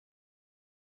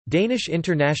Danish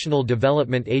International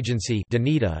Development Agency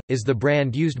is the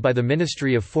brand used by the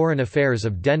Ministry of Foreign Affairs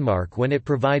of Denmark when it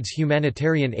provides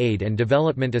humanitarian aid and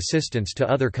development assistance to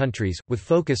other countries, with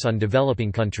focus on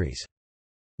developing countries.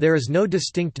 There is no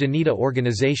distinct DANIDA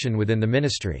organization within the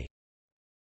ministry.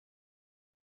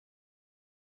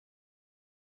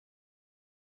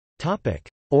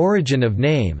 Origin of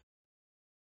name.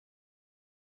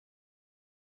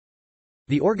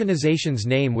 The organization's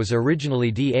name was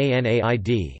originally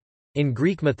Danaid. In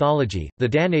Greek mythology, the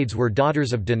Danaids were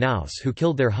daughters of Danaus who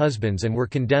killed their husbands and were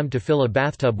condemned to fill a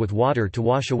bathtub with water to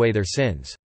wash away their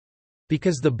sins.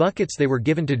 Because the buckets they were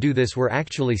given to do this were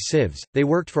actually sieves, they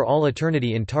worked for all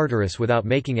eternity in Tartarus without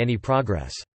making any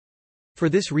progress. For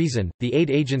this reason, the aid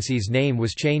agency's name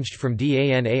was changed from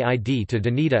Danaid to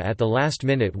DANIDA at the last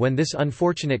minute when this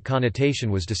unfortunate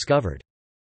connotation was discovered.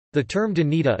 The term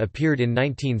DANIDA appeared in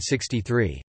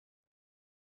 1963.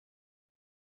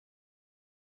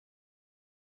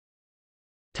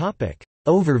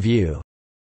 Overview.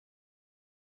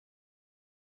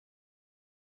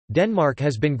 Denmark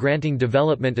has been granting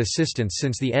development assistance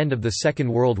since the end of the Second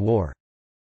World War.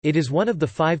 It is one of the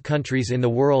 5 countries in the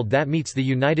world that meets the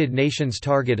United Nations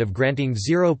target of granting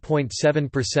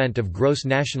 0.7% of gross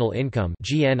national income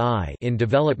 (GNI) in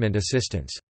development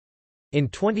assistance. In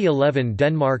 2011,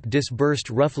 Denmark disbursed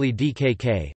roughly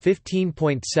DKK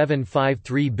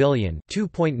 15.753 billion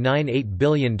 ($2.98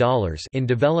 billion) in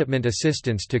development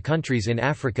assistance to countries in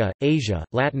Africa, Asia,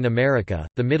 Latin America,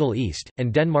 the Middle East,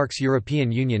 and Denmark's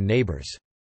European Union neighbours.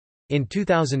 In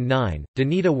 2009,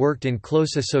 DANIDA worked in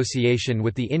close association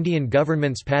with the Indian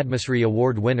government's Padmasri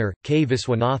Award winner, K.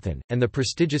 Viswanathan, and the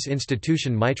prestigious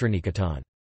institution Mitranikatan.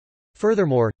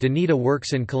 Furthermore, DANIDA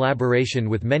works in collaboration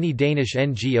with many Danish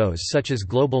NGOs such as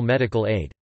Global Medical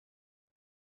Aid.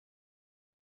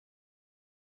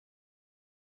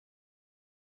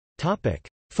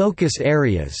 Focus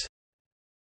areas.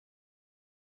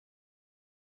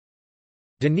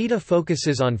 DANIDA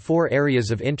focuses on 4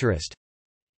 areas of interest: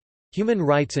 human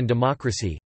rights and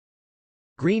democracy,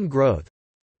 green growth,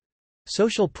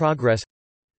 social progress,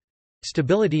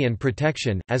 stability and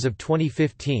protection. As of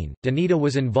 2015, DANIDA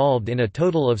was involved in a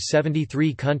total of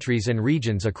 73 countries and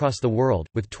regions across the world,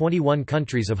 with 21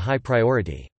 countries of high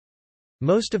priority.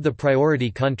 Most of the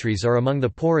priority countries are among the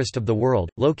poorest of the world,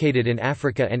 located in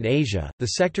Africa and Asia. The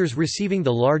sectors receiving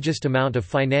the largest amount of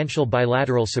financial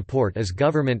bilateral support is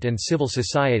government and civil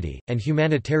society, and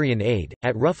humanitarian aid,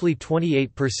 at roughly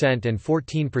 28% and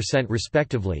 14%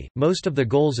 respectively. Most of the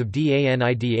goals of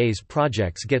DANIDA's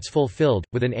projects gets fulfilled,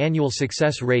 with an annual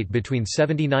success rate between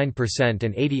 79%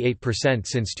 and 88%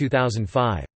 since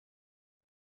 2005.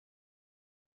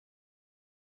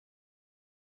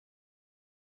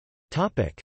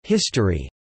 History.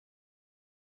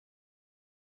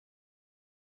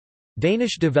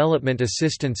 Danish development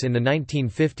assistance in the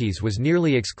 1950s was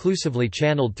nearly exclusively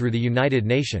channeled through the United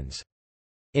Nations.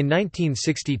 In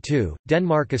 1962,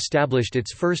 Denmark established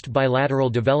its first bilateral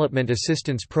development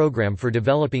assistance program for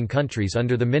developing countries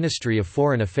under the Ministry of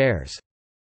Foreign Affairs.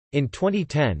 In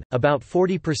 2010, about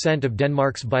 40% of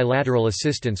Denmark's bilateral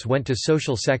assistance went to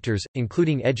social sectors,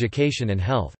 including education and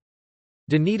health.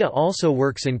 DANIDA also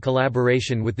works in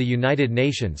collaboration with the United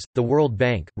Nations, the World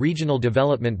Bank, regional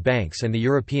development banks and the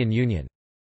European Union.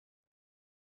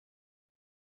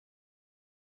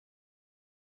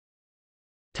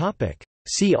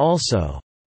 See also: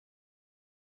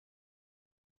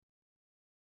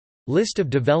 List of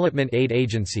development aid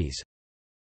agencies,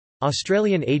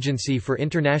 Australian Agency for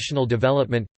International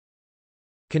Development,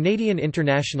 Canadian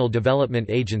International Development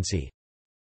Agency,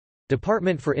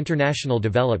 Department for International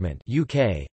Development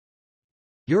UK,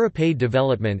 Europaid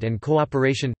Development and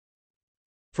Cooperation,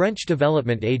 French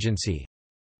Development Agency,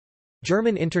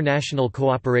 German International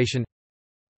Cooperation,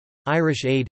 Irish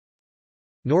Aid,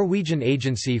 Norwegian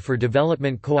Agency for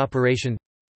Development Cooperation,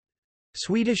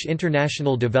 Swedish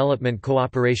International Development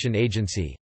Cooperation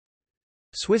Agency,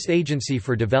 Swiss Agency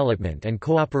for Development and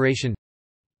Cooperation,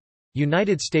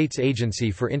 United States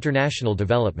Agency for International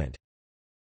Development.